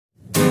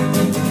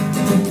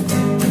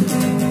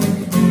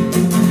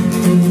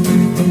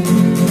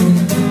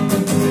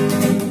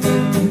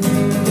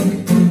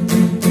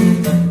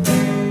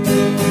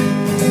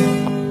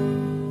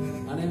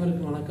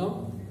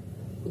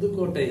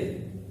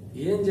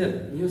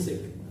Angel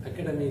music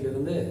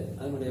அகாடமியிலிருந்து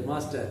அதனுடைய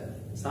master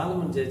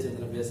Solomon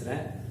Jayachandran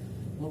பேசுகிறேன்.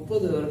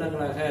 30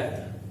 வருடங்களாக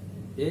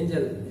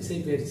ஏஞ்சல் இசை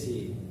பயிற்சி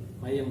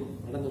மையம்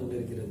நடந்து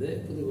கொண்டிருக்கிறது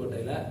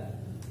புதுக்கோட்டையில்.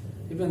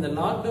 இப்போ இந்த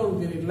லாக்டவுன்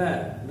பீரியட்ல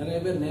நிறைய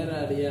பேர்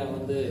நேரடியாக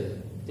வந்து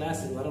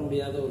கிளாஸுக்கு வர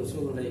முடியாத ஒரு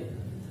சூழ்நிலை.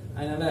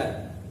 அதனால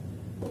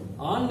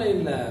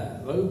ஆன்லைனில்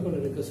வகுப்புகள்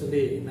எடுக்க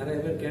சொல்லி நிறைய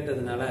பேர்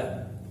கேட்டதுனால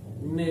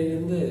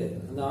இன்னையிலிருந்து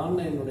அந்த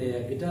ஆன்லைனுடைய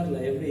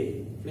கிட்டாரில் எப்படி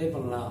ப்ளே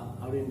பண்ணலாம்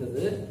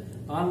அப்படின்றது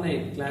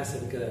ஆன்லைன் கிளாஸ்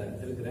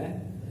இருக்கிறேன்.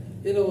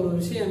 இதில் ஒரு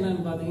விஷயம்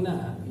என்னன்னு பார்த்தீங்கன்னா,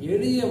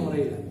 எளிய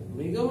முறையில்,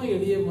 மிகவும்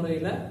எளிய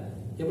முறையில்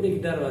எப்படி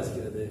கிட்டார்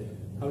வாசிக்கிறது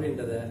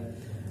அப்படின்றத.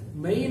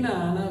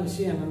 மெயினான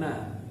விஷயம் என்னன்னா,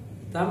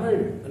 தமிழ்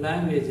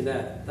லாங்குவேஜில்,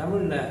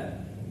 தமிழில்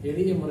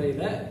எளிய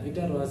முறையில்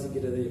கிட்டார்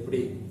வாசிக்கிறது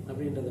எப்படி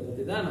அப்படின்றத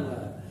பற்றி தான் நம்ம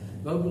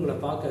வகுப்புகளை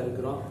பார்க்க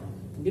இருக்கிறோம்.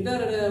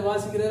 கிட்டார்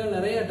வாசிக்கிறதுல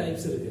நிறைய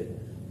டைப்ஸ் இருக்கு.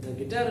 இந்த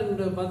கிட்டார்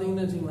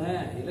பார்த்தீங்கன்னு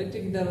வச்சுக்கோங்களேன்,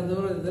 எலக்ட்ரிக் கிட்டாரை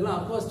தவிர இதெல்லாம்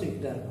அக்வாஸ்டிக்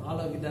கிட்டார்,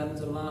 ஆலோ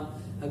கிட்டார்னு சொல்லலாம்,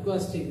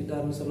 அக்வாஸ்டிக்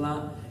கிட்டார்னு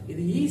சொல்லலாம்.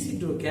 இது ஈஸி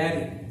டு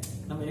கேரி,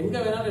 நம்ம எங்கே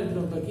வேணாலும்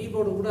எடுத்துகிட்டு. இப்போ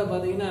கீபோர்டு கூட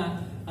பார்த்தீங்கன்னா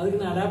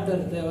அதுக்குன்னு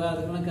அடாப்டர் தேவை,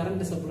 அதுக்குன்னு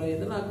கரண்ட் சப்ளை,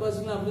 இதெல்லாம்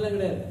அக்வாஸ்டிக்லாம் அப்படிலாம்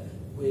கிடையாது.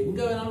 இப்போ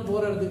எங்கே வேணாலும்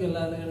போகிற இடத்துக்கு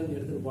எல்லாத்தையும்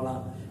எடுத்துகிட்டு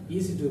போகலாம்,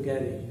 ஈஸி டு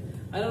கேரி.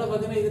 அதனால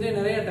பார்த்தீங்கன்னா இதுலேயே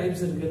நிறைய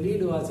டைப்ஸ் இருக்குது.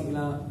 லீடு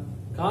வாசிக்கலாம்,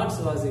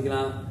 கார்ட்ஸ்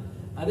வாசிக்கலாம்,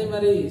 அதே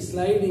மாதிரி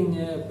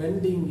ஸ்லைடிங்கு,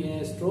 pending,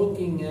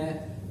 ஸ்ட்ரோக்கிங்கு,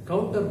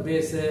 counter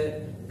base,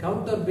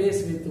 counter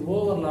base with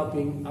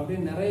overlapping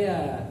அப்படின்னு நிறைய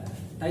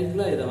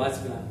டைப்ல இதை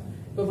வாசிக்கலாம்.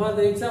 இப்போ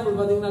ஃபார் எக்ஸாம்பிள்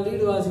பார்த்தீங்கன்னா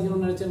லீடு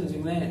வாசிக்கணும்னு நினைச்சேன்னு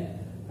வச்சுங்களேன்,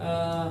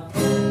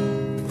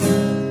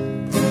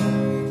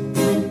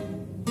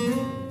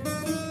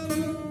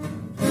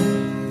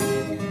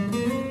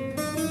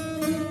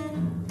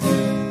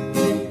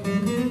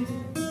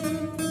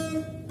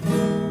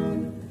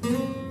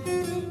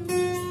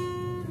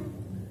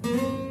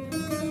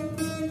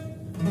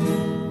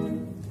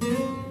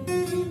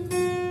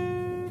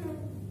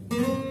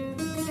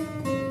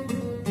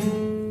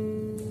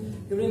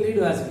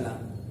 லீடு வாசிக்கலாம்.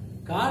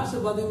 கார்ட்ஸ்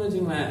பாத்தீங்கன்னு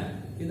வச்சுக்கோங்களேன்,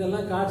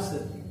 இதெல்லாம் cards.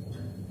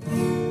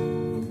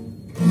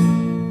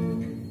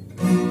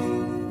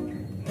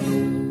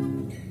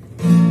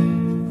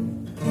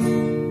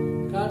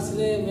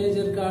 கார்ட்ஸ்ல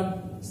major card,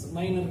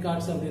 minor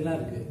cards அப்படிலாம்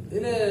இருக்கு.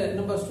 இதுல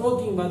நம்ம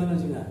ஸ்ட்ரோக்கிங் பாத்தீங்கன்னு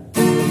வச்சுக்கோங்க,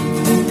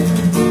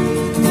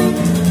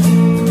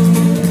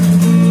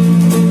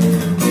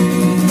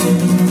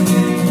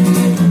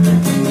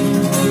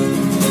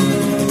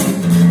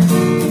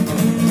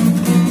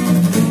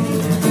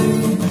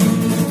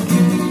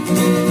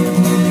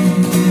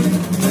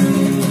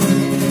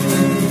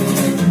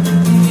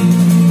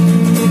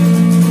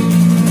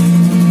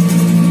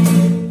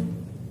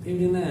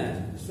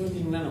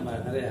 நம்ம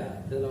நிறைய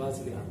இதுல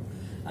வாசிக்கலாம்.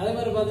 அதே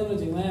மாதிரி பாத்தீங்கன்னு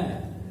வச்சுக்கோங்களேன்,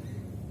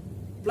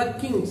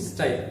 பிளக்கிங்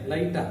ஸ்டைல்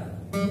லைட்டா,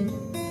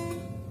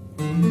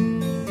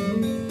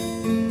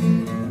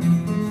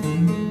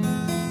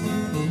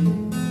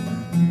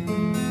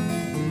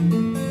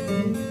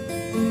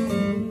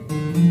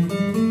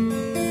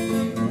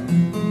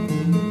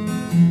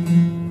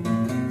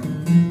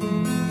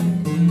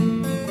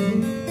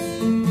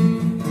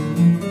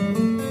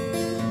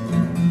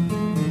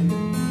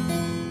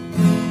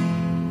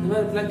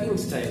 பிளக்கிங்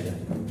ஸ்டைல்.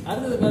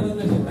 அடுத்தது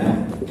பாத்தீங்கன்னா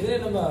இதே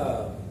நம்ம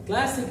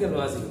கிளாசிக்கல்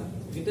வாசிக்கலாம்.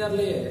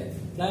 கிட்டார்லயே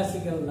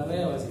கிளாசிக்கல்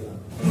நிறைய வாசிக்கலாம்.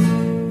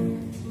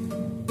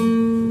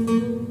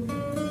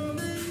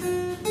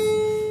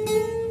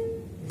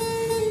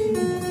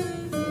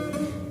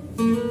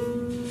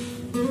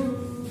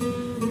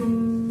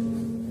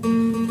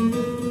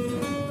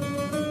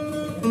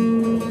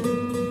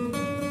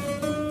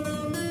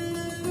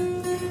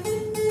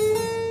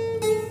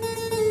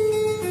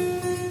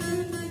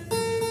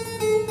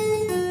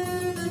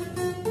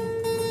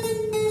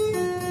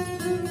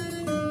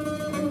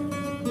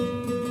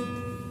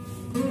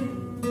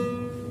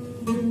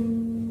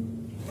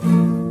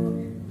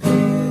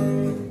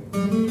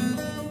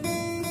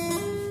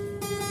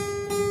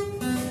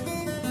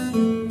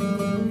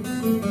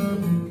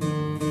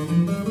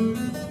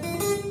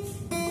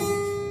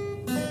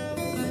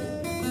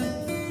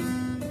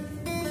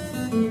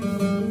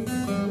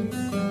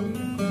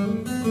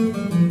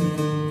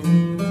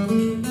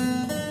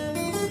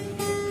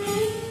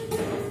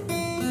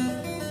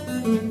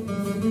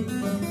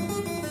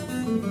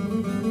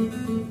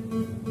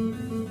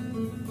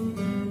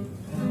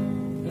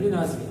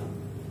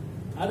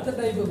 அடுத்த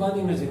டைப்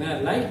பாத்தீங்கன்னு வச்சுக்கோங்க,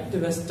 லைட்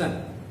வெஸ்டர்ன்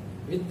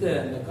வித்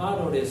அந்த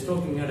கார்டோடைய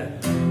ஸ்ட்ரோக்கிங்கோட.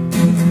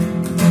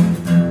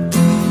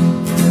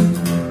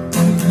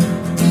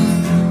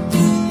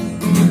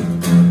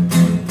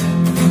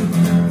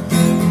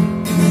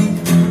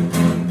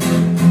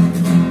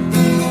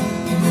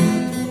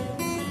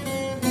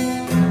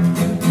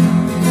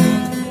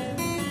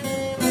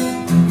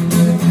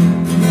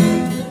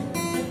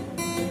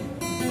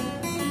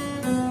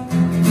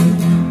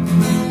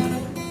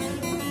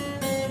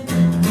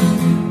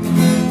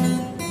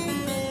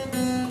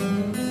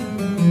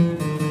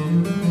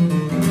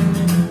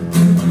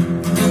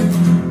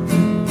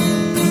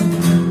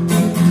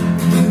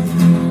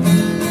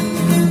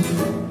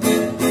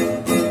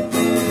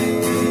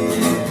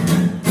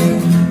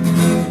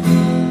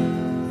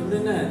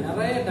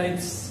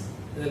 டைப்ஸ்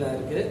இதெல்லாம்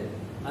இருக்கு.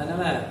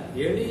 அதனால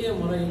எளிய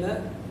முறையில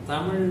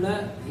தமிழ்ல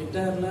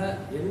கிட்டார்ல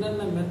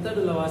என்னென்ன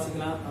மெத்தடில்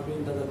வாசிக்கலாம்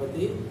அப்படின்றத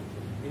பத்தி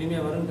இனிமே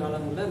வரும்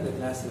காலங்களில் இந்த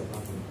கிளாஸ்ல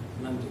பார்க்கலாம்.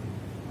 நன்றி.